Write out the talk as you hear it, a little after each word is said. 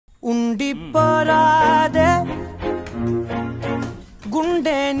ఉండిపోరాదే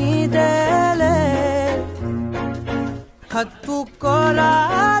గుండె నీదేలే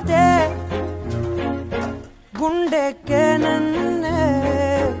హత్తుకోరాదే గుండెకే నన్నే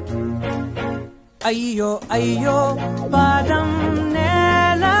అయ్యో అయ్యో పాదం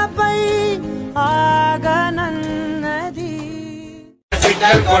నేలపై ఆగనన్నది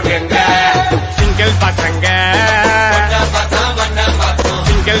single కోటెంగ single పసంగ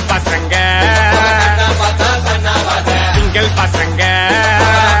single పసంగ single పసంగ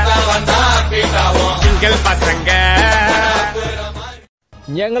single പസംഗ.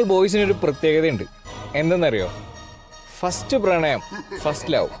 ഞങ്ങൾ ബോയ്സിനൊരു പ്രത്യേകതയുണ്ട്. എന്തെന്നറിയോ? ഫസ്റ്റ് പ്രണയം,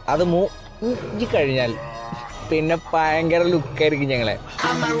 ഫസ്റ്റ് ലവ്, അത് മൂഞ്ചി കഴിഞ്ഞാൽ പിന്നെ ഭയങ്കര ലുക്കായിരിക്കും ഞങ്ങളെ.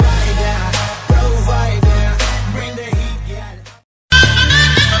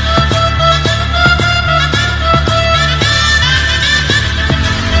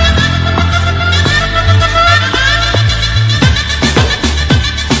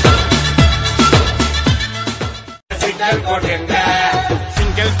 Single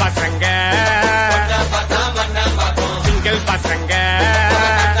పసంగ single పసంగ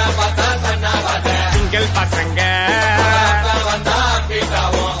single పసంగ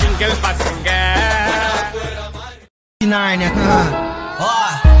single పసంగ.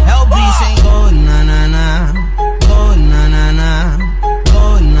 LBs ain't gold, na na na, gold, na na na,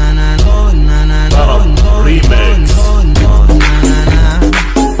 gold, na na, gold, na na, gold, remix, gold, na na na,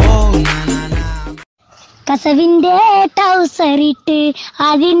 gold, na na na. കസവിന്റെ ടൗസറിട്ട്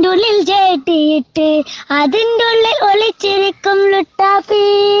അതിൻ്റെ ഉള്ളിൽ ചേട്ടിയിട്ട് അതിൻ്റെ ഉള്ളിൽ ഒളിച്ചിരിക്കും ലുട്ടാപ്പി,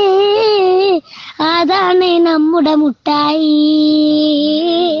 അതാണ് നമ്മുടെ മുട്ടായി,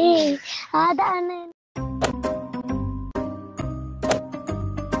 അതാണ്.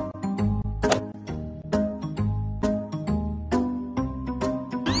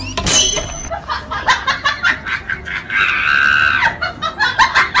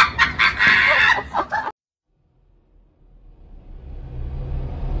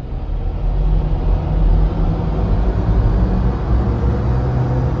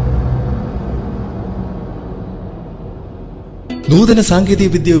 നൂതന സാങ്കേതിക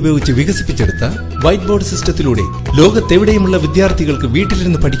വിദ്യ ഉപയോഗിച്ച് വികസിപ്പിച്ചെടുത്ത വൈറ്റ് ബോർഡ് സിസ്റ്റത്തിലൂടെ ലോകത്തെവിടെയുമുള്ള വിദ്യാർത്ഥികൾക്ക്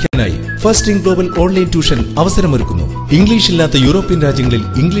വീട്ടിലിരുന്ന് പഠിക്കാനായി first ring global online tuition അവസരമൊരുക്കുന്നു. English ഇല്ലാത്ത യൂറോപ്യൻ രാജ്യങ്ങളിൽ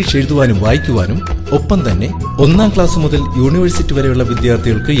ഇംഗ്ലീഷ് എഴുതുവാനും വായിക്കുവാനും, ഒപ്പം തന്നെ 1ാം ക്ലാസ് മുതൽ യൂണിവേഴ്സിറ്റി വരെയുള്ള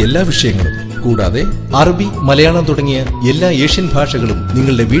വിദ്യാർത്ഥികൾക്ക് എല്ലാ വിഷയങ്ങളും, കൂടാതെ അറബി, മലയാളം തുടങ്ങിയ എല്ലാ ഏഷ്യൻ ഭാഷകളും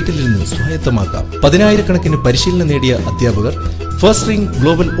നിങ്ങളുടെ വീട്ടിലിരുന്ന് സ്വായത്തമാക്കാം. 10,000-കണക്കിന് പരിശീലനം നേടിയ അധ്യാപകർ ഫസ്റ്റ് റിംഗ്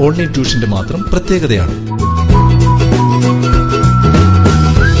ഗ്ലോബൽ ഓൺലൈൻ ട്യൂഷന്റെ മാത്രം പ്രത്യേകതയാണ്.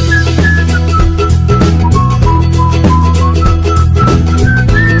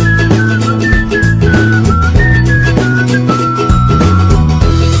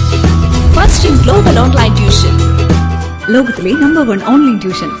 ഗ്ലോബൽ ഓൺലൈൻ ട്യൂഷൻ, ലോകത്തിലെ നമ്പർ 1 ഓൺലൈൻ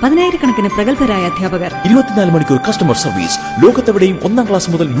ട്യൂഷൻ. 10,000-കണക്കിന് പ്രഗത്ഭരായ അധ്യാപകർ, 24 മണിക്കൂർ കസ്റ്റമർ സർവീസ്. ലോകത്തെവിടെയും 1ാം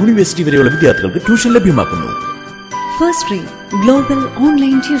ക്ലാസ് മുതൽ യൂണിവേഴ്സിറ്റി വരെയുള്ള വിദ്യാർത്ഥികൾക്ക് ട്യൂഷൻ ലഭ്യമാക്കുന്നു. First ring global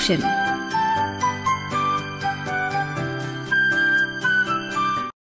online tuition.